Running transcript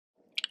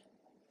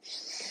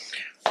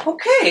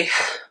Okay,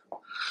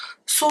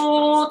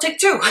 so take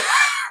two.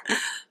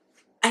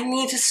 I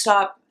need to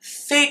stop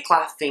fake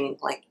laughing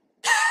like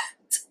that.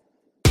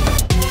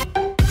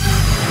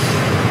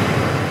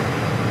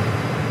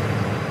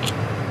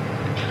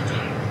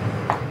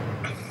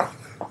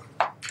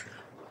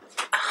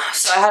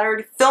 So I had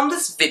already filmed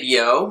this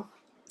video,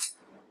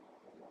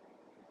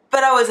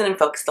 but I wasn't in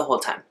focus the whole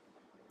time.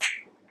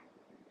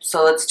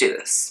 So let's do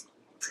this.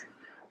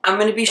 I'm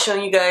going to be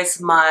showing you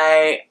guys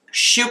my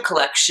shoe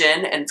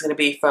collection, and it's going to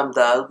be from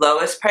the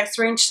lowest price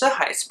range to the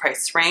highest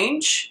price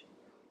range.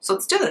 So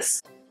let's do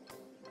this.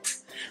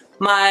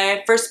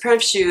 My first pair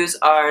of shoes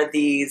are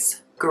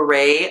these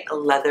gray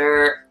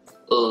leather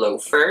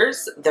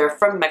loafers. They're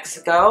from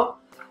Mexico.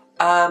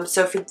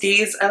 So for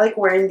these, I like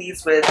wearing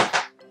these with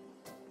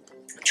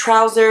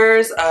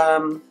trousers,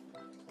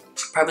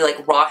 probably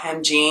like raw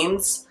hem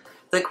jeans.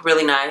 They look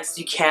really nice.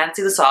 You can't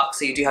see the socks,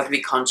 so you do have to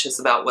be conscious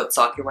about what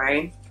sock you're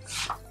wearing.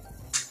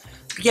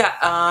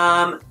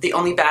 Yeah, the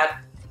only bad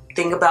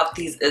thing about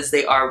these is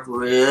they are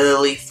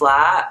really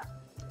flat,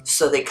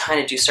 so they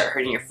kind of do start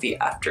hurting your feet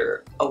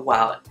after a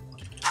while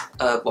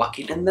of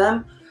walking in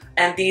them.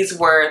 And these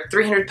were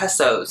 300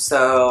 pesos,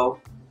 so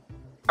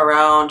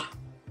around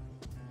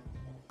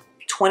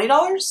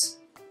 $20?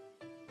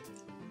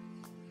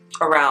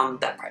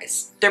 Around that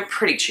price. They're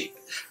pretty cheap.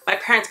 My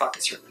parents bought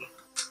this for me.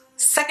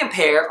 Second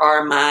pair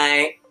are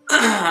my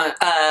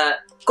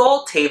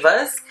gold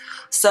Tevas.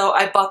 So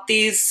I bought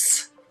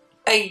these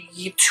 3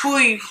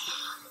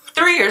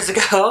 years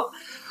ago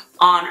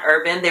on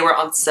Urban. They were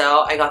on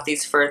sale. I got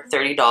these for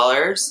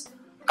 $30.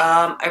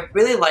 I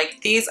really like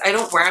these. I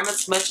don't wear them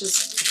as much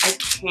as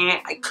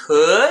I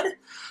could,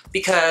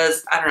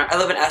 because I don't know, I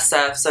live in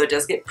SF, so it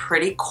does get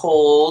pretty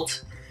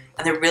cold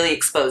and they're really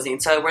exposing.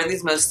 So I wear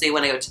these mostly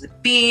when I go to the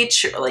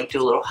beach or like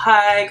do a little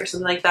hike or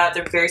something like that.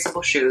 They're very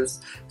simple shoes.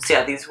 So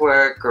yeah, these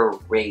were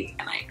great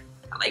and I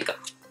like them.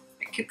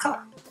 They're a cute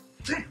color.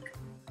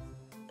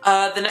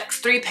 The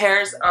next 3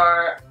 pairs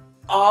are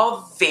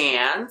all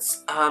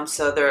Vans.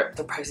 So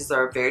the prices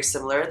are very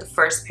similar. The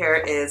first pair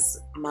is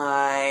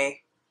my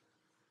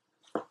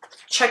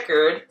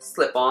Checkered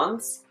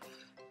slip-ons.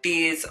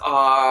 These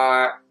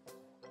are,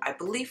 I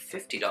believe,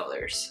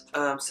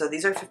 $50. So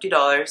these are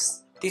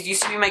 $50. These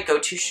used to be my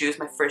go-to shoes.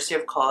 My first year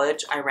of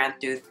college, I ran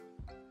through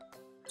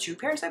 2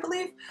 pairs, I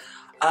believe.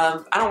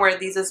 I don't wear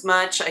these as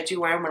much. I do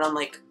wear them when I'm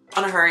like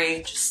on a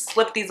hurry. Just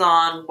slip these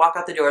on, walk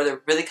out the door.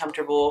 They're really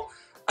comfortable.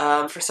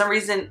 For some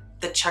reason,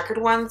 the Checkered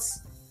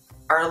ones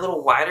are a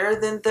little wider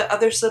than the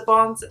other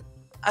slip-ons,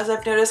 as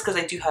I've noticed, because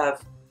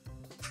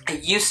I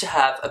used to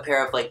have a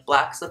pair of like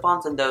black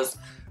slip-ons, and those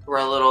were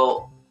a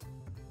little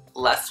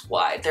less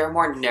wide. They're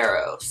more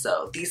narrow,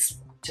 so these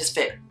just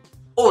fit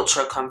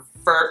ultra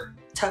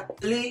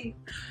comfortably.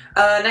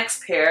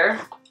 Next pair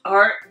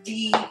are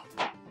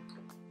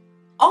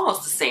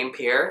almost the same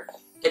pair.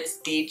 It's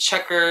the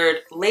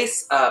Checkered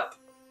lace-up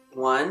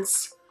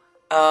ones.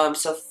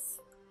 So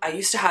I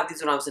used to have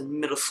these when I was in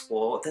middle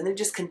school. Then they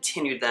just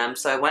continued them,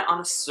 so I went on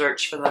a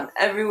search for them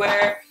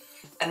everywhere,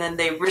 and then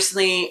they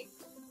recently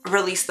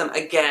released them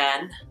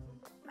again.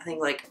 I think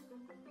like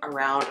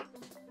around,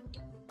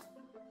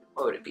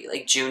 what would it be,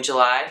 like June,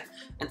 July,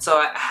 and so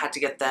I had to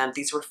get them.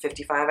 These were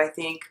 $55, I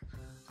think.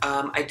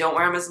 I don't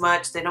wear them as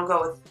much. They don't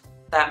go with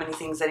that many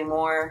things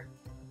anymore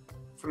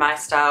for my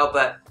style,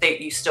 but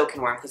you still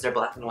can wear them because they're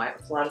black and white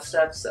with a lot of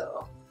stuff.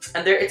 So,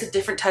 and it's a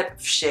different type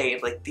of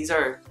shade. Like these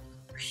are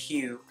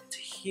hue. It's a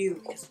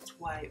hue because it's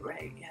white,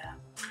 right? Yeah.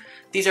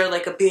 These are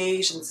like a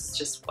beige, and this is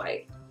just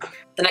white. Okay.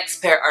 The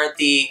next pair are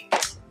the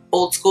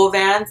old Skool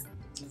Vans.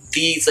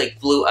 These like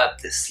blew up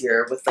this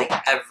year with like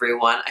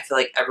everyone. I feel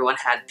like everyone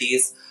had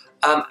these.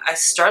 I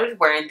started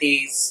wearing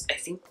these, I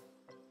think,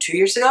 2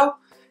 years ago,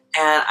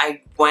 and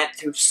I went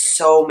through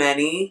so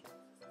many.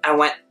 I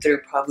went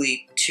through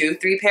probably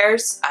 2-3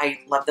 pairs.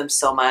 I love them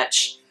so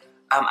much.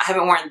 I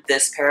haven't worn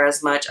this pair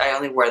as much. I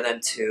only wear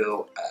them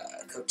to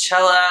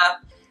Coachella,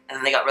 and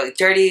then they got really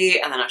dirty,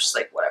 and then I was just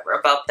like, whatever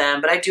about them.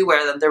 But I do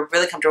wear them. They're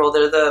really comfortable.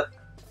 They're the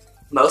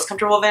most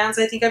comfortable Vans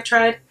I think I've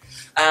tried.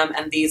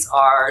 And these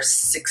are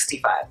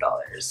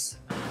 $65.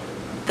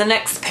 The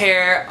next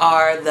pair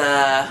are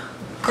the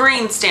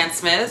green Stan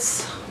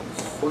Smiths.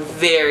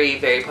 Very,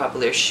 very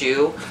popular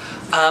shoe.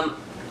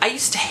 I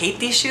used to hate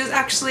these shoes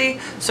actually.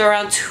 So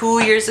around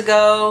 2 years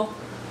ago,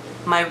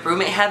 my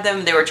roommate had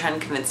them. They were trying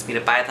to convince me to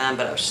buy them,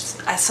 but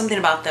something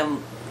about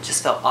them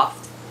just felt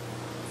off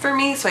for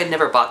me, so I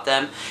never bought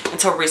them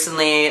until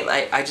recently.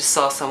 I just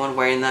saw someone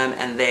wearing them,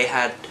 and they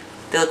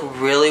look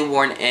really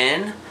worn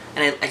in,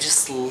 and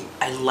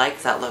I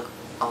like that look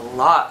a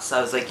lot. So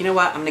I was like, you know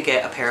what, I'm gonna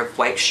get a pair of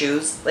white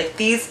shoes like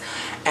these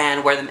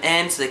and wear them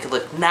in so they could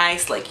look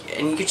nice.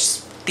 And you could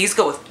these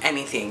go with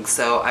anything,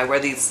 so I wear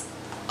these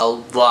a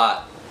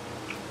lot.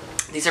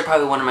 These are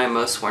probably one of my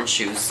most worn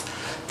shoes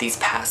these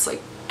past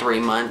like 3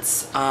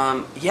 months.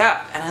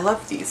 Yeah, and I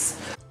love these.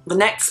 The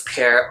next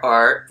pair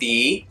are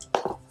the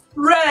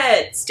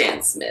red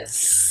Stan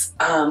Smiths.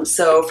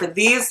 So for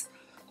these,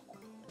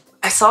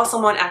 I saw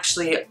someone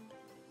actually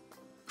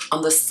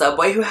on the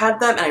subway who had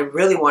them, and I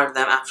really wanted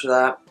them after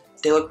that.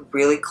 They look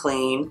really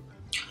clean.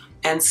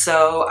 And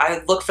so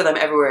I looked for them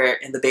everywhere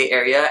in the Bay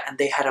Area, and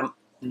they had them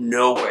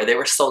nowhere. They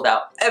were sold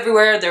out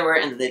everywhere. They were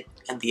in the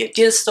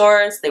Adidas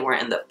stores. They were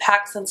in the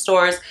PacSun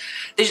stores.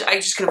 I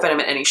just couldn't find them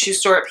at any shoe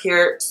store up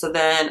here. So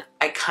then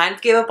I kind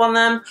of gave up on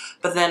them.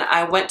 But then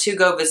I went to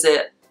go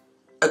visit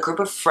a group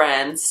of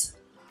friends,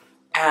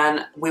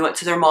 and we went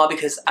to their mall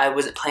because I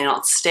wasn't planning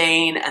on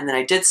staying. And then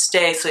I did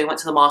stay, so we went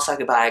to the mall so I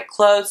could buy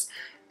clothes.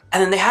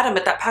 And then they had them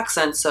at that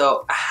PacSun,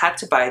 so I had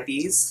to buy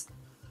these.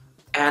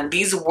 And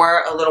these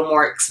were a little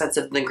more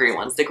expensive than the green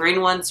ones. The green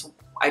ones,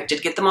 I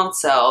did get them on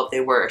sale. They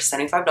were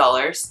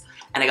 $75.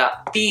 And I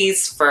got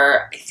these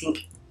for, I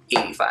think,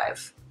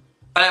 $85.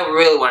 But I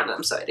really wanted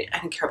them, so I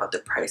didn't care about the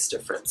price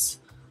difference.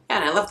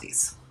 Yeah, and I love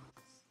these.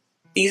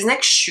 These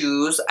next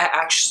shoes, I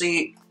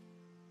actually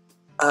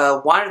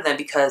wanted them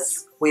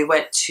because we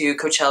went to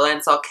Coachella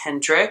and saw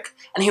Kendrick.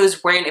 And he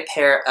was wearing a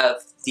pair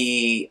of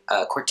the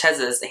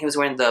Cortezes, and he was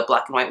wearing the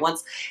black and white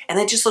ones. And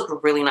they just looked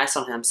really nice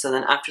on him. So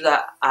then after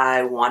that,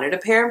 I wanted a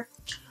pair.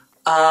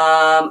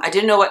 I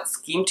didn't know what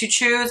scheme to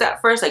choose at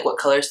first, like what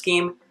color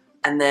scheme.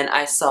 And then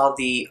I saw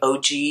the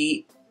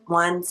OG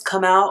ones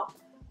come out,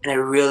 and I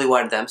really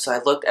wanted them. So I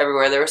looked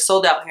everywhere. They were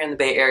sold out here in the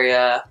Bay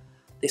Area.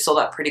 They sold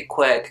out pretty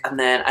quick. And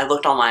then I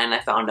looked online and I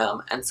found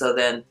them. And so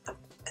then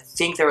I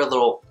think they were a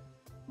little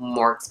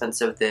more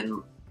expensive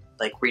than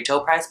like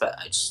retail price, but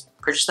I just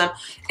purchased them.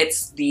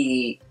 It's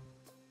the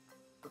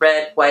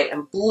red, white,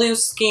 and blue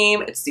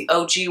scheme. It's the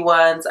OG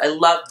ones. I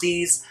love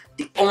these.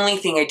 The only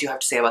thing I do have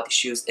to say about these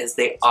shoes is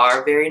they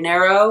are very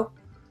narrow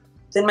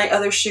than my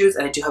other shoes,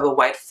 and I do have a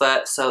wide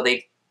foot, so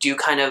they do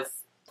kind of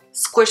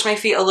squish my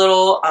feet a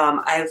little.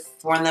 I've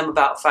worn them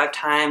about 5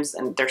 times,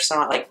 and they're still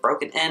not like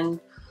broken in,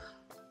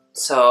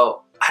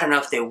 so I don't know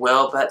if they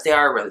will, but they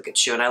are a really good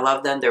shoe, and I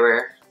love them. They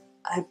were,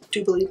 I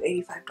do believe,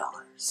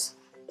 $85.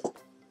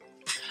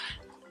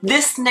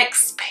 This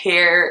next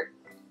pair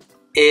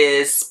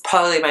is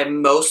probably my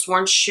most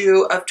worn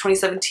shoe of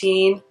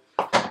 2017.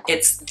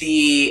 It's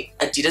the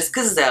Adidas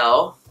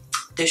Gazelle.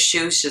 This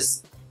shoe is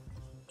just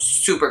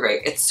super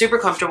great. It's super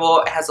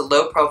comfortable. It has a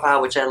low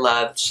profile, which I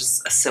love. It's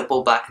just a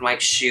simple black and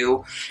white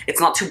shoe.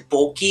 It's not too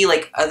bulky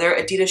like other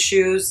Adidas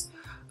shoes.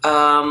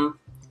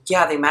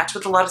 Yeah, they match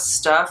with a lot of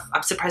stuff.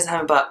 I'm surprised I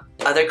haven't bought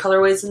other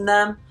colorways in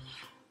them,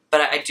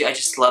 but I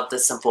just love the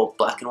simple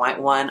black and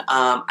white one.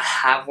 I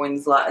have worn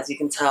these a lot, as you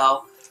can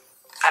tell.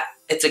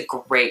 It's a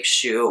great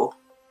shoe.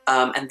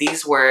 And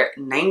these were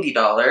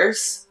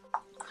 $90.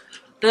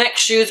 The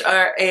next shoes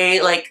are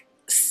a like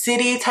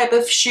city type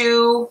of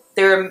shoe.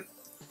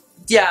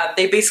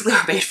 They basically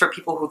are made for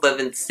people who live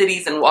in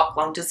cities and walk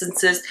long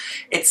distances.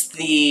 It's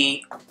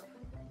the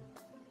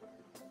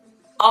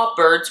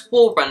Allbirds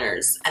Wool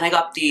Runners, and I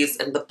got these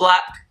in the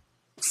black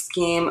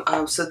scheme.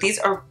 So these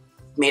are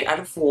made out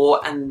of wool,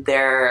 and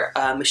they're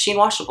machine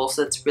washable,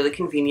 so it's really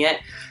convenient.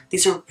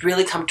 These are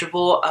really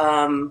comfortable.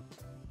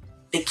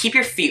 They keep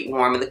your feet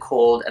warm in the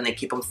cold, and they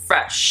keep them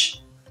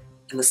fresh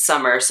in the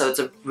summer, so it's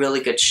a really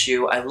good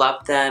shoe. I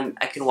love them.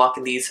 I can walk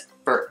in these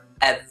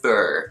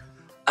forever.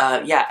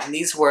 Yeah, and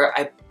these were,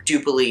 I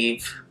do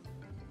believe,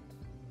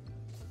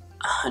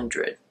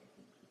 $100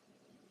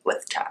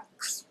 with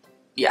tax.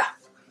 Yeah.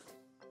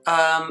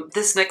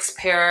 This next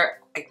pair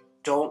I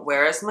don't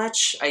wear as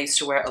much. I used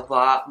to wear a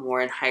lot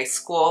more in high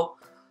school.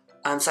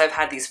 So I've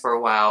had these for a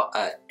while,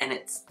 and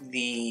it's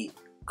the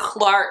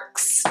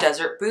Clark's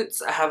Desert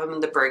Boots. I have them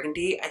in the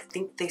burgundy. I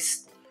think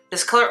this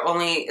color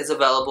only is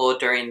available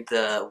during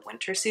the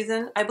winter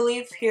season, I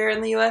believe, here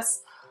in the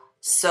US.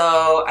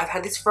 So I've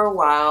had these for a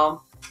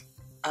while.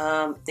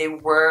 They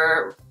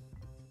were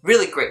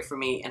really great for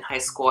me in high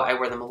school. I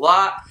wear them a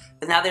lot,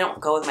 but now they don't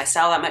go with my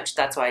style that much.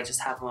 That's why I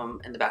just have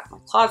them in the back of my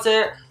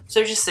closet. So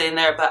they're just sitting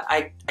there, but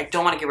I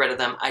don't want to get rid of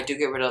them. I do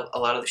get rid of a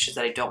lot of the shoes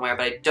that I don't wear,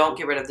 but I don't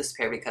get rid of this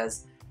pair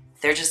because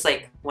they're just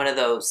like one of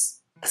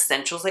those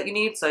essentials that you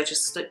need. So I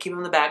just keep them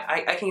in the back.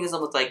 I can use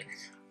them with like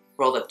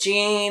rolled up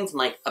jeans and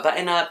like a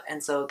button up,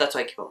 and so that's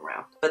why I keep them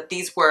around. But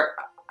these were,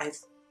 I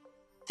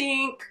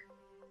think,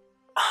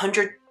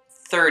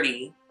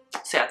 $130.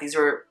 So yeah, these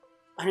were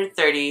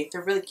 $130.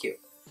 They're really cute.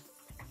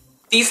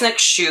 These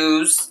next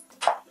shoes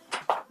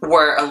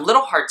were a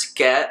little hard to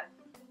get,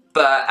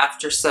 but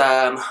after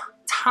some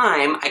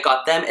time I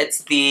got them.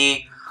 It's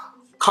the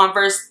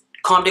Converse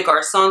Comme de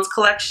Garçons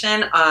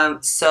collection.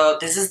 So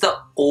this is the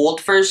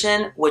old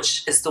version,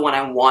 which is the one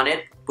I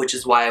wanted, which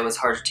is why it was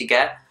harder to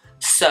get.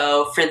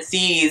 So for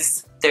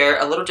these, they're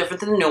a little different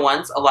than the new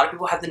ones. A lot of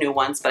people have the new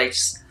ones, but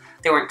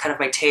they weren't kind of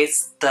my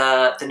taste.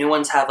 The new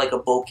ones have like a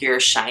bulkier,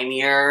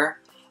 shinier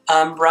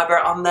rubber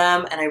on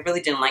them, and I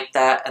really didn't like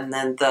that. And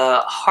then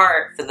the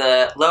heart for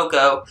the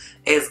logo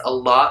is a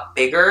lot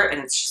bigger, and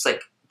it's just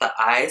like the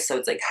eye, so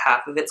it's like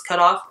half of it's cut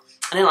off.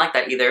 I didn't like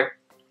that either.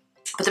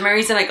 But the main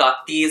reason I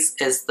got these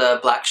is the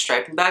black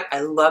stripe in the back. I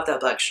love that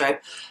black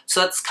stripe, so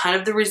that's kind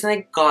of the reason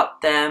I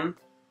got them.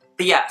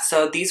 But yeah,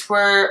 so these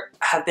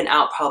have been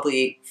out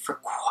probably for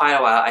quite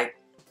a while. I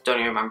don't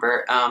even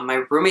remember.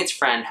 My roommate's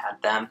friend had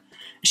them,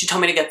 and she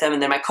told me to get them,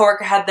 and then my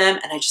coworker had them,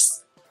 and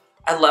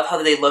I love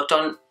how they looked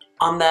on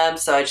on them,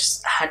 so I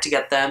just had to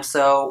get them.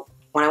 So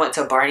when I went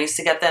to Barney's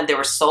to get them, they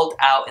were sold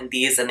out in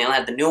these and they only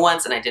had the new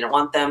ones and I didn't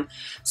want them.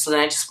 So then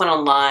I just went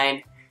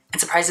online and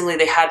surprisingly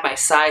they had my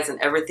size and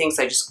everything,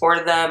 so I just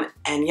ordered them.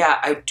 And yeah,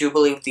 I do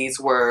believe these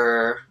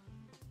were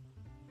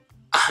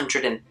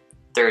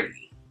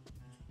 130.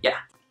 Yeah.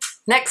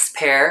 Next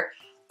pair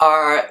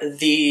are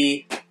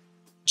the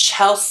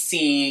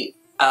Chelsea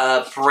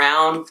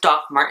brown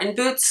Doc Marten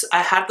boots.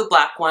 I have the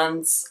black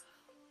ones.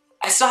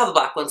 I still have the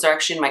black ones. They're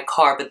actually in my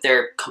car, but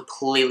they're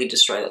completely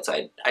destroyed. That's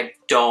why I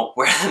don't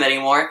wear them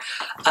anymore.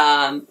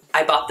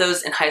 I bought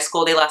those in high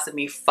school. They lasted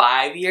me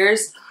 5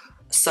 years.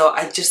 So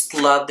I just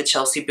love the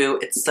Chelsea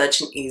boot. It's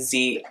such an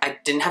easy, I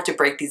didn't have to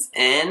break these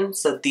in.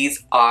 So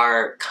these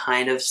are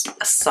kind of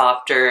a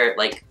softer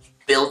like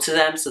build to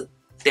them. So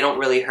they don't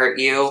really hurt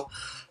you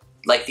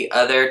like the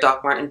other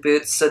Doc Marten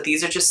boots. So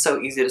these are just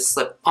so easy to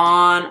slip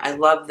on. I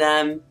love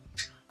them.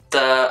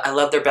 I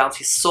love their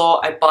bouncy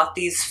sole. I bought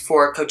these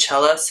for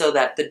Coachella so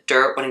that the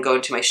dirt wouldn't go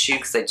into my shoe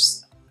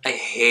because I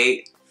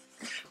hate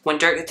when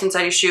dirt gets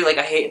inside your shoe. Like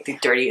I hate the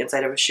dirty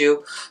inside of a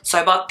shoe. So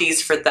I bought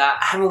these for that.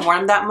 I haven't worn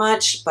them that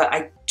much, but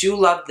I do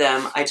love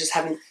them. I just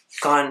haven't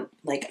gotten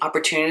like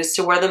opportunities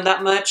to wear them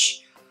that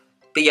much.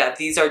 But yeah,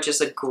 these are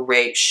just a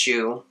great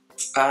shoe.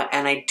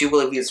 And I do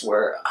believe these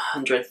were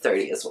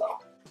 130 as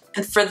well.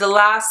 And for the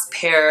last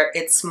pair,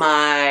 it's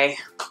my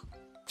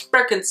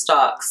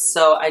Birkenstocks.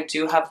 So I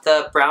do have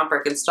the brown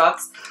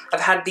Birkenstocks.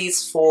 I've had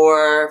these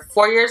for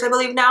 4 years, I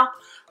believe now.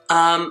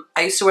 I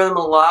used to wear them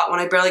a lot when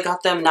I barely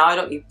got them. Now I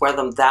don't wear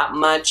them that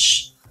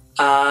much.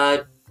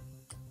 I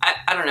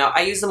don't know.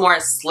 I use them more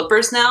as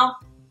slippers now.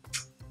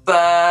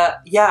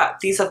 But yeah,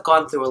 these have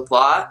gone through a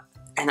lot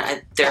and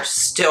they're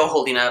still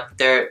holding up.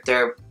 They're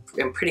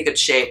in pretty good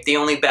shape. The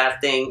only bad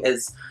thing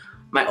is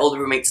my old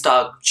roommate's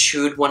dog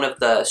chewed one of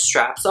the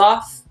straps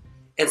off.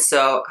 And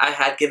so I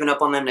had given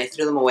up on them and I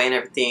threw them away and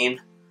everything.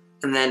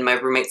 And then my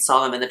roommate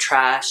saw them in the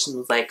trash and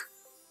was like,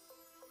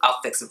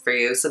 I'll fix them for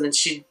you. So then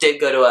she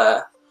did go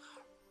to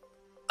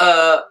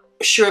a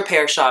shoe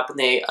repair shop and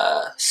they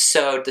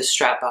sewed the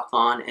strap back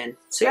on. And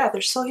so yeah,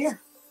 they're still here.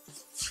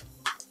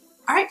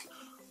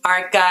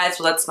 Alright guys,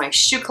 well that's my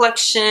shoe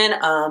collection.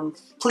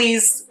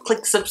 Please click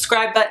the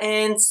subscribe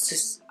button.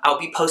 I'll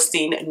be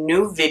posting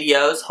new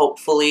videos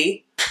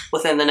hopefully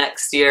within the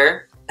next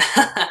year.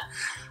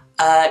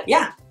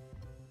 Yeah.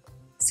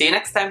 See you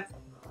next time.